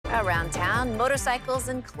Around town, motorcycles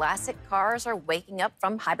and classic cars are waking up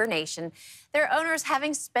from hibernation, their owners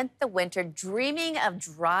having spent the winter dreaming of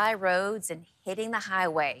dry roads and hitting the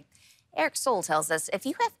highway. Eric Soul tells us if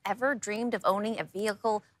you have ever dreamed of owning a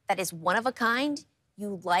vehicle that is one of a kind,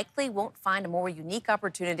 you likely won't find a more unique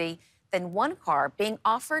opportunity than one car being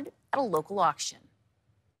offered at a local auction.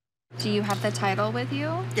 Do you have the title with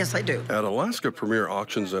you? Yes, I do. At Alaska Premier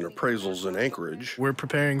Auctions and Appraisals in Anchorage, we're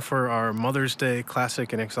preparing for our Mother's Day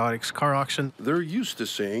Classic and Exotics car auction. They're used to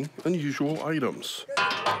seeing unusual items.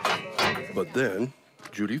 But then,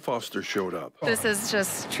 Judy Foster showed up. This is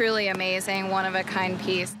just truly amazing, one-of-a-kind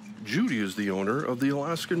piece. Judy is the owner of the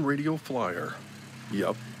Alaskan Radio Flyer.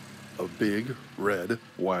 Yup, a big red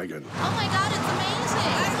wagon. Oh my God, it's amazing!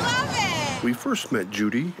 I love it! We first met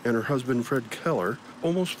Judy and her husband Fred Keller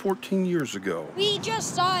almost 14 years ago. We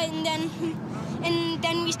just saw it and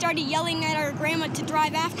then we started yelling at our grandma to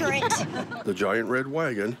drive after it. The giant red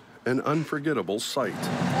wagon, an unforgettable sight.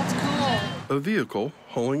 That's cool. A vehicle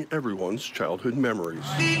hauling everyone's childhood memories.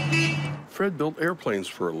 Fred built airplanes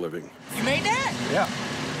for a living. You made that? Yeah.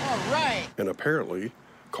 All right. And apparently,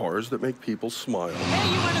 cars that make people smile.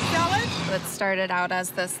 Hey, you want to sell it? It started out as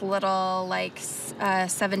this little,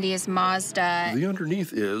 70s Mazda. The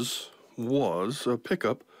underneath was a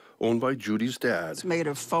pickup owned by Judy's dad. It's made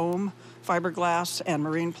of foam, fiberglass, and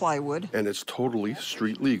marine plywood. And it's totally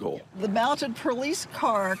street legal. The mounted police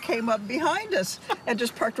car came up behind us and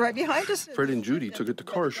just parked right behind us. Fred and Judy took it to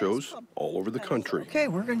car shows all over the country. Okay,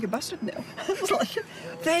 we're going to get busted now. It was like,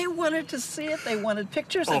 they wanted to see it. They wanted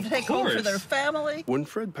pictures to take home for their family. When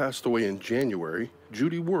Fred passed away in January,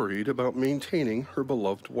 Judy worried about maintaining her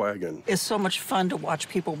beloved wagon. It's so much fun to watch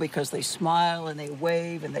people because they smile and they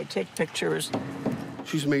wave and they take pictures.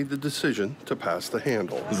 She's made the decision to pass the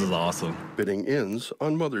handle. This is awesome. Bidding ends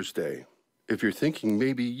on Mother's Day. If you're thinking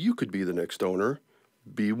maybe you could be the next owner,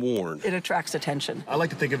 be warned. It attracts attention. I like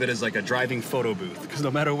to think of it as like a driving photo booth, because no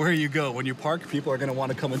matter where you go, when you park, people are going to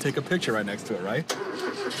want to come and take a picture right next to it, right?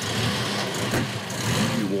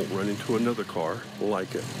 You won't run into another car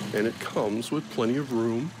like it, and it comes with plenty of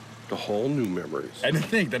room to haul new memories. And to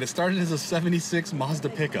think that it started as a '76 Mazda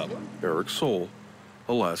pickup. Eric Soul,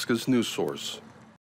 Alaska's news source.